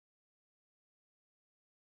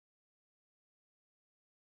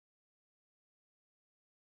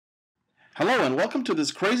Hello and welcome to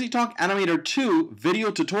this CrazyTalk Animator 2 video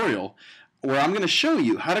tutorial where I'm going to show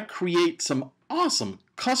you how to create some awesome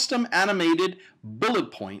custom animated bullet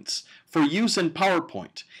points for use in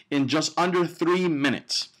PowerPoint in just under 3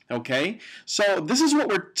 minutes. Okay, so this is what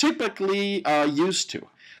we're typically used to.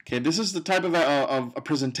 Okay, this is the type of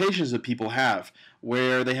presentations that people have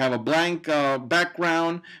where they have a blank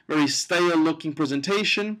background, very stale looking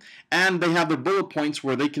presentation, and they have the bullet points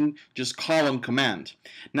where they can just call on command.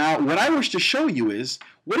 Now, what I wish to show you is,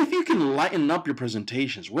 what if you can lighten up your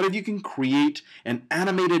presentations? What if you can create an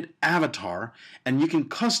animated avatar and you can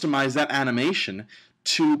customize that animation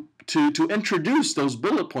to introduce those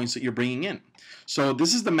bullet points that you're bringing in? So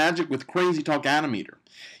this is the magic with CrazyTalk Animator.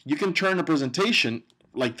 You can turn a presentation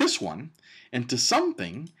like this one into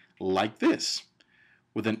something like this,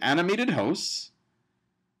 with an animated host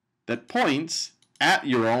that points at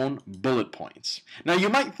your own bullet points. Now you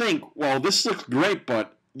might think, well, this looks great,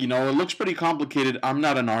 but it looks pretty complicated. I'm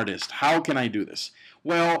not an artist. How can I do this?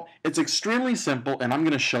 Well, it's extremely simple, and I'm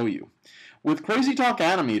going to show you. With CrazyTalk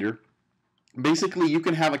Animator, basically you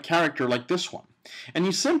can have a character like this one, and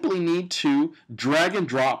you simply need to drag and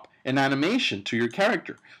drop an animation to your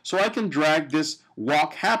character. So I can drag this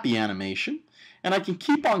walk happy animation, and I can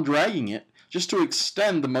keep on dragging it just to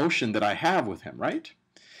extend the motion that I have with him, right?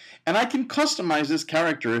 And I can customize this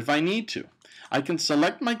character if I need to. I can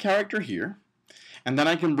select my character here, and then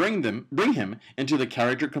I can bring him into the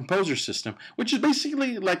character composer system, which is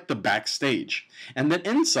basically like the backstage. And then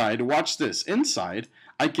inside, watch this, inside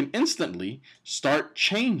I can instantly start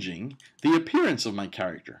changing the appearance of my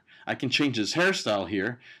character. I can change his hairstyle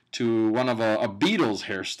here to one of a Beatles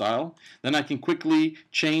hairstyle. Then I can quickly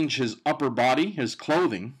change his upper body, his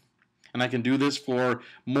clothing, and I can do this for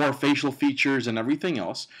more facial features and everything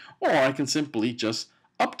else. Or I can simply just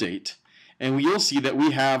update, and you'll see that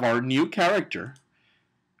we have our new character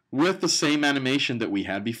with the same animation that we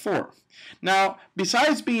had before. Now,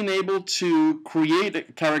 besides being able to create a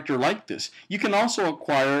character like this, you can also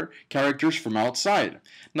acquire characters from outside.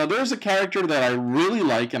 Now, there's a character that I really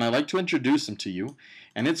like, and I like to introduce him to you,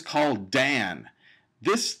 and it's called Dan.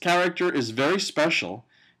 This character is very special.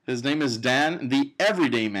 His name is Dan, the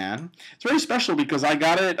Everyday Man. It's very special because I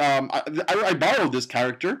got it. I borrowed this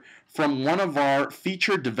character from one of our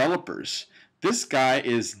featured developers. This guy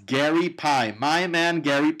is Gary Pye, my man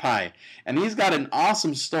Gary Pye, and he's got an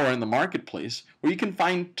awesome store in the marketplace where you can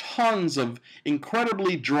find tons of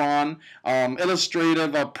incredibly drawn,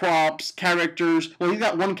 illustrative props, characters. Well, he's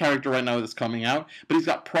got one character right now that's coming out, but he's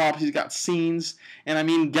got props, he's got scenes, and I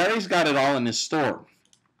mean, Gary's got it all in his store.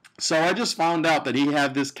 So I just found out that he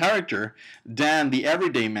had this character, Dan the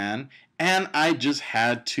Everyday Man, and I just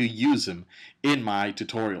had to use him in my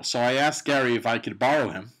tutorial. So I asked Gary if I could borrow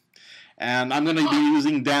him. And I'm going to be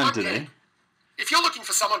using Dan today. If you're looking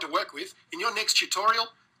for someone to work with in your next tutorial,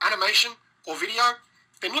 animation, or video,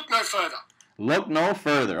 then look no further. Look no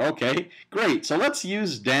further. Okay, great. So let's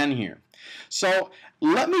use Dan here. So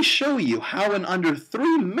let me show you how in under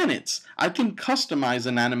 3 minutes I can customize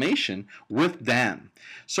an animation with Dan.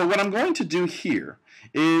 So what I'm going to do here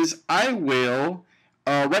is I will...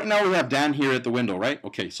 right now we have Dan here at the window, right?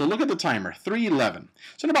 Okay, so look at the timer, 3:11.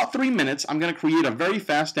 So in about 3 minutes, I'm going to create a very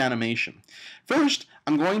fast animation. First,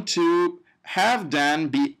 I'm going to have Dan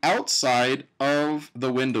be outside of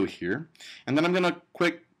the window here, and then I'm going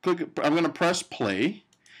to press play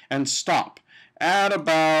and stop at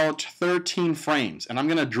about 13 frames, and I'm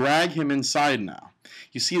going to drag him inside now.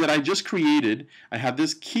 You see that I just created, I have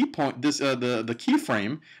this key point, the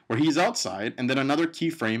keyframe where he's outside, and then another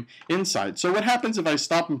keyframe inside. So what happens if I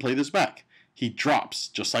stop and play this back? He drops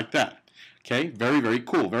just like that. Okay, very, very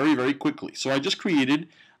cool, very, very quickly. So I just created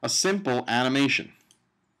a simple animation.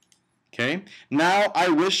 Okay, now I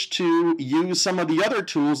wish to use some of the other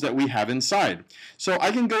tools that we have inside. So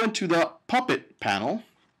I can go into the puppet panel,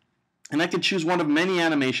 and I can choose one of many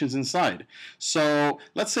animations inside. So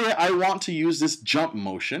let's say I want to use this jump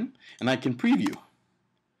motion, and I can preview.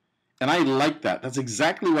 And I like that. That's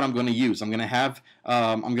exactly what I'm going to use. I'm going to have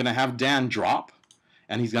Dan drop,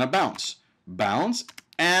 and he's going to bounce, bounce,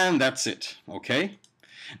 and that's it. Okay.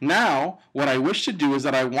 Now what I wish to do is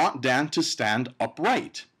that I want Dan to stand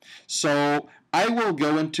upright. So I will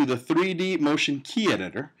go into the 3D motion key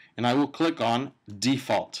editor, and I will click on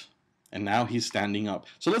default. And now he's standing up.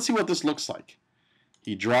 So let's see what this looks like.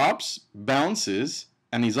 He drops, bounces,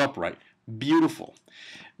 and he's upright. Beautiful.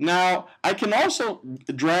 Now, I can also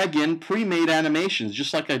drag in pre-made animations,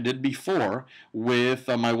 just like I did before with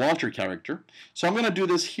my Walter character. So I'm going to do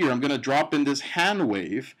this here. I'm going to drop in this hand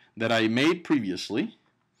wave that I made previously.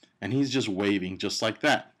 And he's just waving just like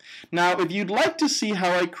that. Now, if you'd like to see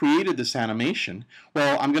how I created this animation,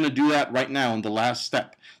 well, I'm going to do that right now in the last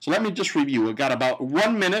step. So let me just review. We've got about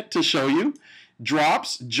 1 minute to show you.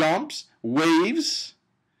 Drops, jumps, waves,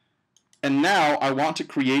 and now I want to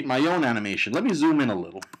create my own animation. Let me zoom in a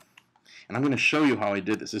little, and I'm going to show you how I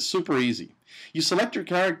did this. It's super easy. You select your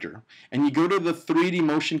character, and you go to the 3D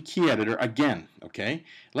motion key editor again, okay?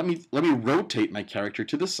 Let me rotate my character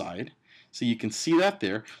to the side so you can see that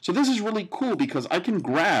there. So this is really cool because I can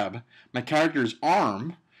grab my character's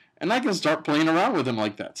arm, and I can start playing around with him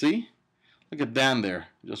like that, see? Look at Dan there,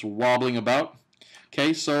 just wobbling about.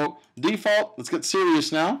 Okay, so default, let's get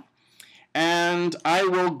serious now. And I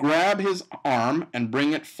will grab his arm and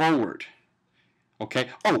bring it forward. Okay,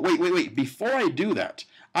 oh, wait. Before I do that,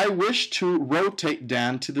 I wish to rotate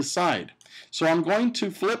Dan to the side. So I'm going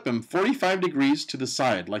to flip him 45 degrees to the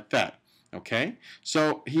side, like that. Okay,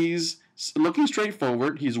 so he's looking straight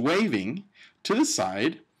forward, he's waving to the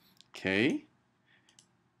side. Okay,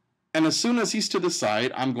 and as soon as he's to the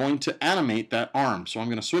side, I'm going to animate that arm. So I'm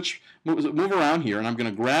going to move around here, and I'm going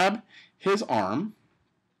to grab his arm,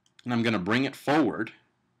 and I'm going to bring it forward,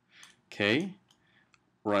 okay,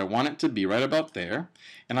 where I want it to be, right about there.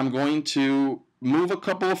 And I'm going to move a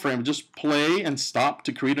couple of frames, just play and stop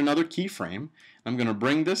to create another keyframe. I'm going to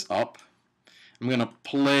bring this up. I'm going to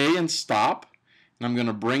play and stop, and I'm going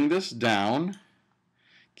to bring this down.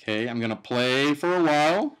 Okay, I'm going to play for a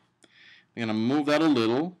while. I'm going to move that a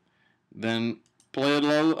little. Then play it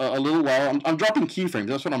a little while. I'm dropping keyframes,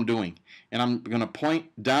 that's what I'm doing. And I'm going to point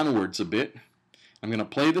downwards a bit. I'm going to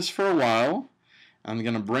play this for a while. I'm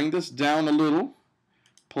going to bring this down a little,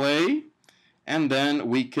 play, and then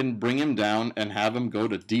we can bring him down and have him go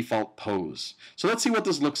to default pose. So let's see what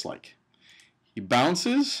this looks like. He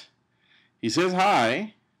bounces, he says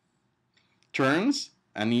hi, turns,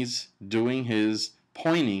 and he's doing his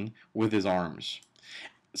pointing with his arms.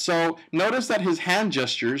 So notice that his hand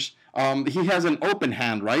gestures, he has an open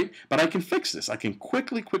hand, right? But I can fix this. I can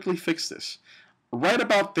quickly fix this. Right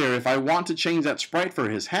about there, if I want to change that sprite for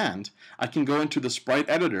his hand, I can go into the sprite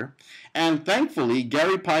editor. And thankfully,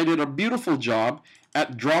 Gary Pye did a beautiful job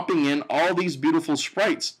at dropping in all these beautiful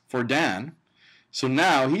sprites for Dan. So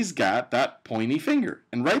now he's got that pointy finger.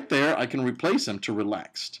 And right there, I can replace him to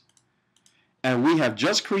relaxed. And we have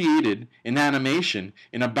just created an animation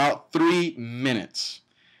in about 3 minutes.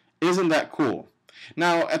 Isn't that cool?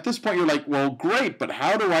 Now, at this point, you're like, well, great, but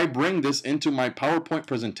how do I bring this into my PowerPoint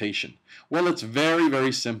presentation? Well, it's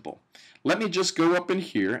very simple. Let me just go up in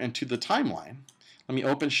here into the timeline. Let me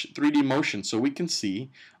open 3D Motion so we can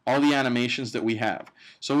see all the animations that we have.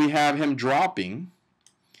 So we have him dropping,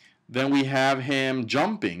 then we have him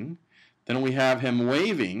jumping, then we have him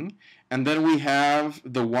waving, and then we have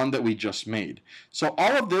the one that we just made. So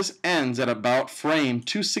all of this ends at about frame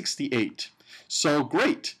 268. So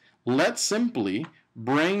great. Let's simply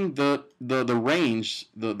bring the range,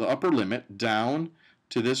 the upper limit, down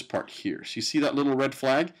to this part here. So you see that little red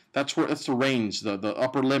flag? That's the range, the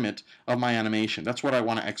upper limit of my animation. That's what I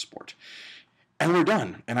want to export. And we're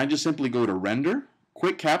done. And I just simply go to Render,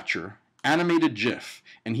 Quick Capture, Animated GIF.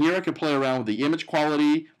 And here I can play around with the image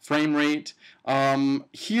quality, frame rate.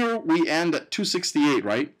 Here we end at 268,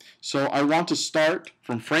 right? So I want to start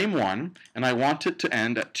from frame 1, and I want it to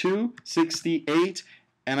end at 268,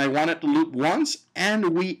 and I want it to loop once,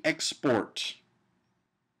 and we export.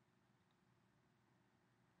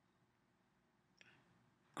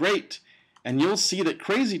 Great. And you'll see that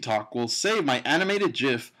CrazyTalk will save my animated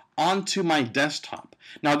GIF onto my desktop.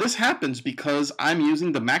 Now this happens because I'm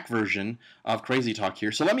using the Mac version of CrazyTalk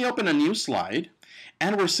here. So let me open a new slide,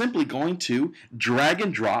 and we're simply going to drag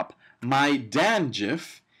and drop my Dan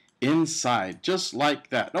GIF inside, just like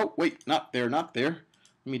that. Oh, wait, not there. Let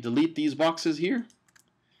me delete these boxes here.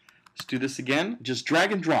 Let's do this again. Just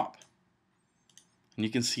drag and drop. And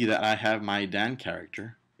you can see that I have my Dan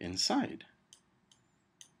character inside.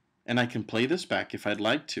 And I can play this back if I'd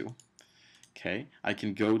like to. Okay, I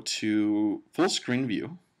can go to full screen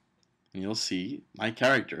view, and you'll see my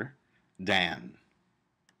character, Dan.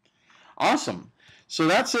 Awesome. So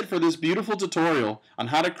that's it for this beautiful tutorial on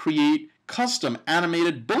how to create custom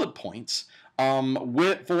animated bullet points for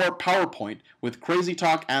PowerPoint with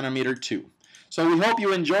CrazyTalk Animator 2. So we hope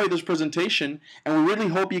you enjoy this presentation, and we really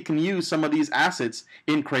hope you can use some of these assets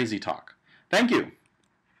in CrazyTalk. Thank you.